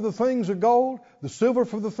gold for the things of gold, the silver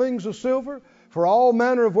for the things of silver, for all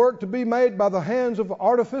manner of work to be made by the hands of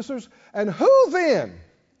artificers. And who then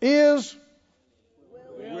is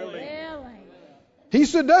Willing. He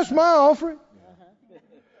said, that's my offering.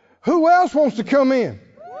 Who else wants to come in?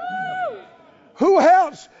 Who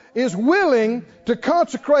else is willing to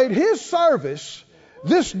consecrate his service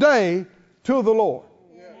this day to the Lord?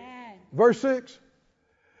 Verse 6.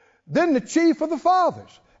 Then the chief of the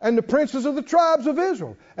fathers and the princes of the tribes of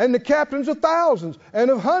Israel and the captains of thousands and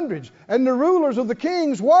of hundreds and the rulers of the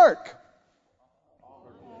kings work.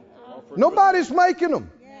 Nobody's making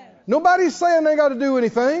them. Nobody's saying they got to do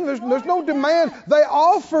anything. There's no demand. They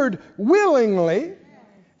offered willingly.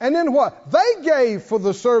 And then what? They gave for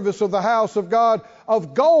the service of the house of God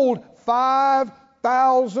of gold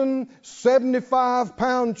 5,000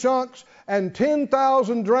 75-pound chunks and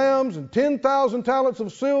 10,000 drams and 10,000 talents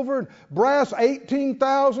of silver and brass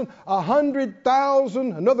 18,000,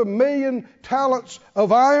 100,000, another 1,000,000 talents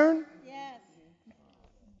of iron. Yes.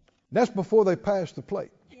 That's before they passed the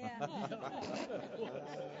plate. Yeah.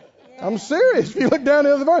 I'm serious. If you look down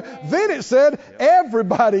the other verse, then it said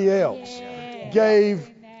everybody else gave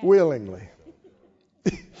willingly.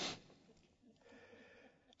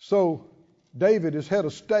 So David, as head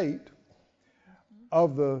of state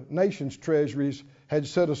of the nation's treasuries, had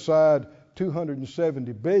set aside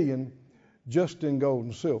 270 billion just in gold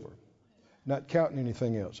and silver, not counting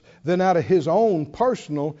anything else. Then out of his own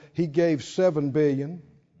personal, he gave 7 billion.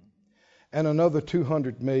 And another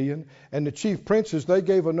 200 million. And the chief princes, they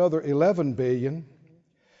gave another 11 billion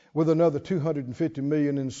with another 250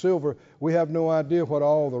 million in silver. We have no idea what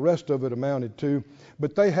all the rest of it amounted to,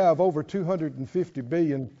 but they have over 250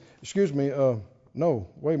 billion. No,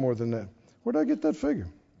 way more than that. Where did I get that figure?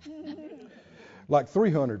 Like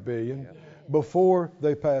 300 billion before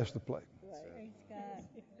they passed the plate. Praise God.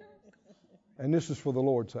 And this is for the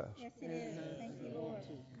Lord's house. Yes, it is. Thank you, Lord.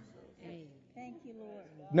 Thank you, Lord.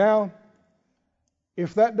 Now,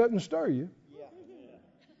 if that doesn't stir you,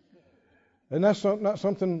 then that's not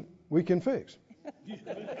something we can fix.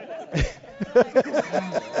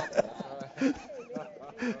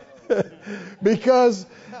 Because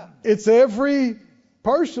it's every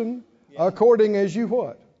person according as you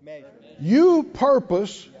what? You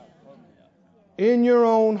purpose in your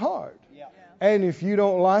own heart. And if you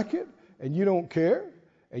don't like it, and you don't care,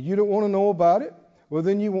 and you don't want to know about it, well,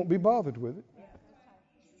 then you won't be bothered with it.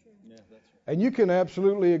 And you can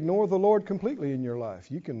absolutely ignore the Lord completely in your life.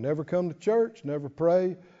 You can never come to church, never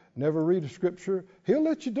pray, never read a scripture. He'll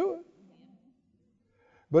let you do it.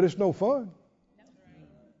 But it's no fun.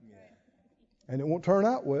 And it won't turn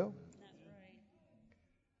out well.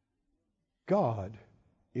 God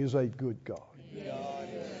is a good God.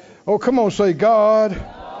 Oh, come on, say God.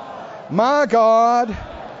 My God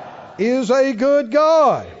is a good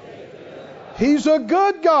God. He's a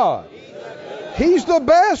good God. He's the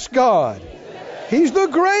best God. He's the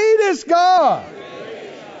greatest God.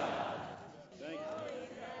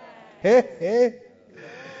 Hey, hey.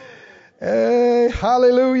 Hey,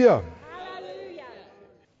 hallelujah.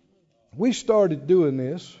 We started doing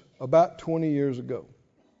this about 20 years ago.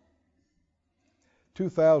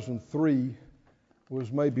 2003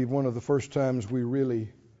 was maybe one of the first times we really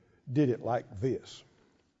did it like this.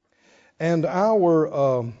 And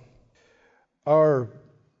our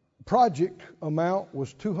project amount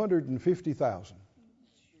was $250,000.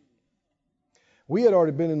 We had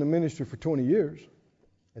already been in the ministry for 20 years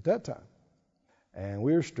at that time, and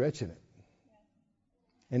we were stretching it.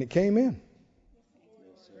 And it came in.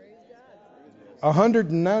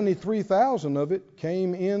 193,000 of it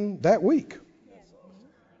came in that week.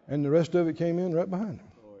 And the rest of it came in right behind it.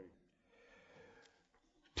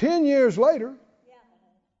 10 years later,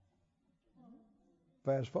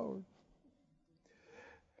 fast forward.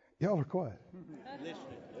 Y'all are quiet.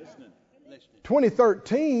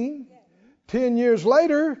 2013, 10 years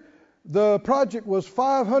later, the project was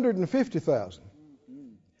 550,000.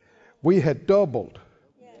 We had doubled.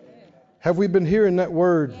 Have we been hearing that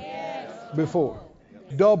word before?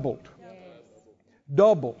 Doubled.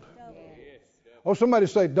 Doubled. Oh, somebody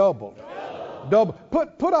say doubled. Double.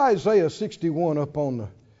 Put Isaiah 61 up on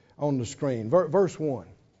the screen. Verse 1.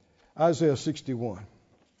 Isaiah 61.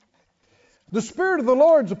 The Spirit of the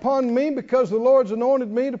Lord's upon me because the Lord's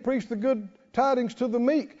anointed me to preach the good tidings to the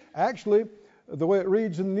meek. Actually, the way it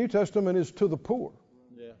reads in the New Testament is to the poor.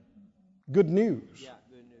 Good news.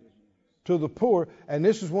 To the poor. And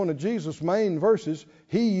this is one of Jesus' main verses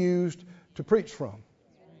he used to preach from.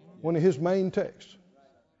 One of his main texts.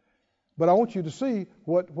 But I want you to see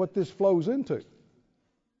what this flows into.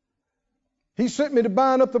 He sent me to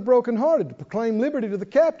bind up the brokenhearted, to proclaim liberty to the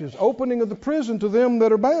captives, opening of the prison to them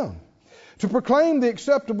that are bound, to proclaim the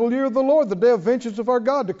acceptable year of the Lord, the day of vengeance of our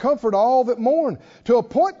God, to comfort all that mourn, to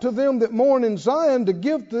appoint to them that mourn in Zion, to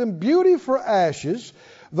give them beauty for ashes,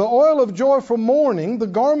 the oil of joy for mourning, the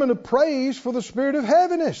garment of praise for the spirit of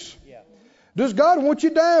heaviness. Does God want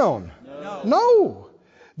you down? No.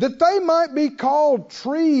 That they might be called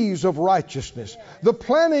trees of righteousness, the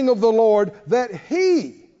planting of the Lord, that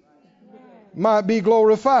He might be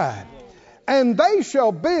glorified. And they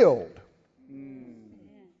shall build.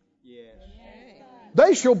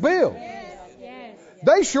 They shall build.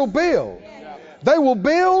 They shall build. They will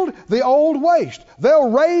build the old waste. They'll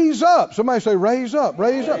raise up. Somebody say raise up,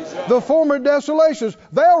 raise up. The former desolations.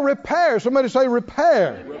 They'll repair. Somebody say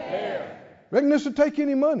repair. Reckon this would take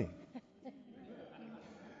any money.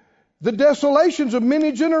 The desolations of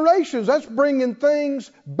many generations. That's bringing things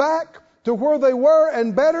back to where they were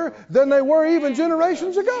and better than they were even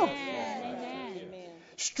generations ago.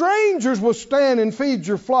 Strangers will stand and feed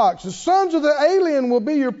your flocks. The sons of the alien will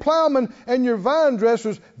be your plowmen and your vine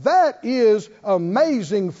dressers. That is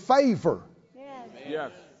amazing favor.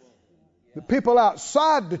 Yes. The people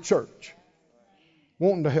outside the church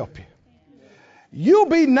wanting to help you. You'll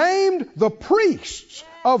be named the priests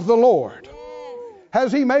of the Lord.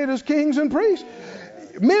 Has He made us kings and priests?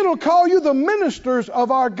 Men will call you the ministers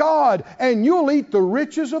of our God, and you'll eat the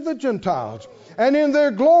riches of the Gentiles. And in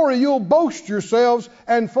their glory you'll boast yourselves,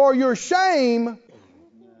 and for your shame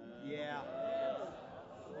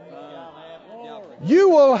you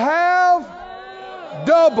will have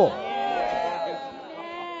double.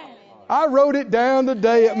 I wrote it down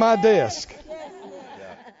today at my desk.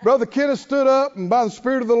 Brother Kenneth stood up and by the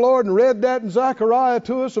Spirit of the Lord and read that in Zechariah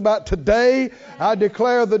to us about today I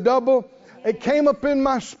declare the double. It came up in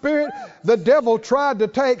my spirit. The devil tried to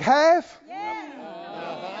take half.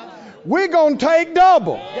 We're going to take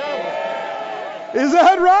double. Is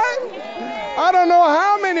that right? I don't know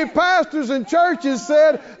how many pastors and churches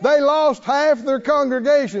said they lost half their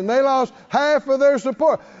congregation. They lost half of their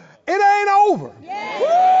support. It ain't over.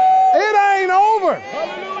 It ain't over.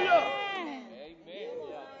 Hallelujah.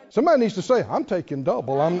 Somebody needs to say, I'm taking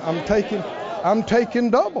double. I'm taking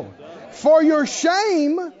double. For your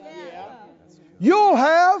shame, you'll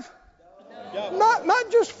have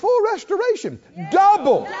not just full restoration,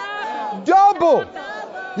 double. Double.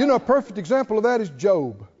 You know, a perfect example of that is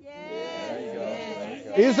Job.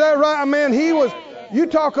 Is that right? I mean, you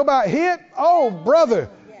talk about hit. Oh, brother,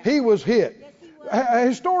 he was hit.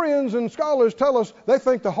 Historians and scholars tell us they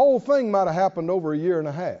think the whole thing might have happened over a year and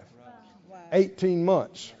a half. 18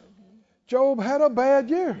 months. Job had a bad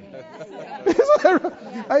year.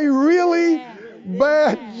 A really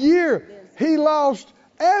bad year. He lost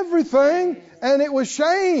everything, and it was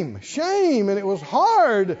shame, and it was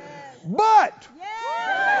hard. But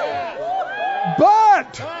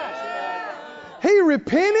He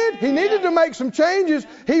repented. He needed to make some changes.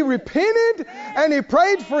 He repented and he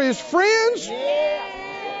prayed for his friends.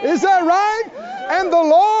 Is that right? And the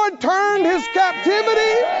Lord turned his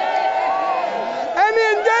captivity and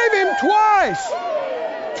then gave him twice.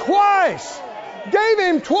 Gave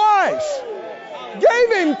him twice.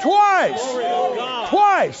 Gave him twice.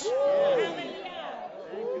 Twice.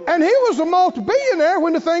 And he was a multi-billionaire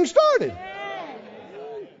when the thing started.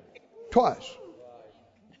 Twice.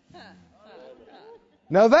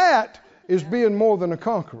 Now that is being more than a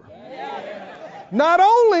conqueror. Not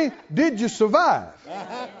only did you survive,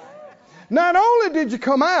 not only did you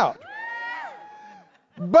come out,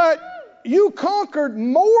 but you conquered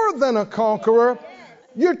more than a conqueror.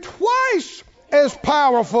 You're twice as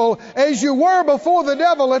powerful as you were before the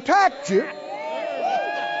devil attacked you.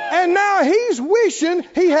 And now he's wishing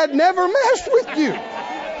he had never messed with you.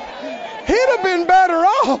 He'd have been better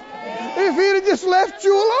off if he'd have just left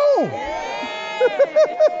you alone.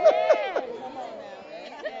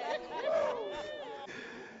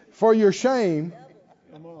 For your shame,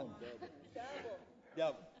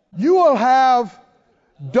 you will have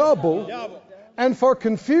double, and for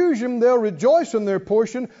confusion they'll rejoice in their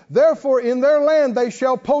portion. Therefore in their land they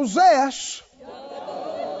shall possess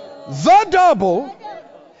the double.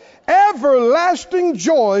 Everlasting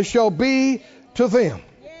joy shall be to them.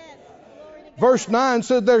 Verse 9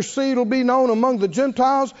 said their seed will be known among the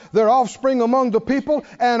Gentiles, their offspring among the people,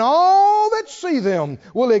 and all that see them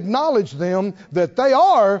will acknowledge them that they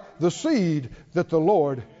are the seed that the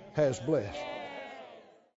Lord has blessed.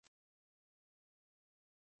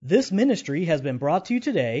 This ministry has been brought to you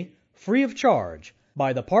today free of charge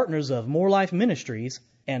by the partners of More Life Ministries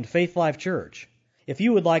and Faith Life Church. If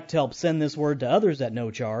you would like to help send this word to others at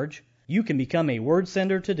no charge, you can become a word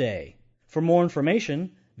sender today. For more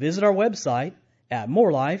information, visit our website at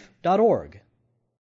morelife.org.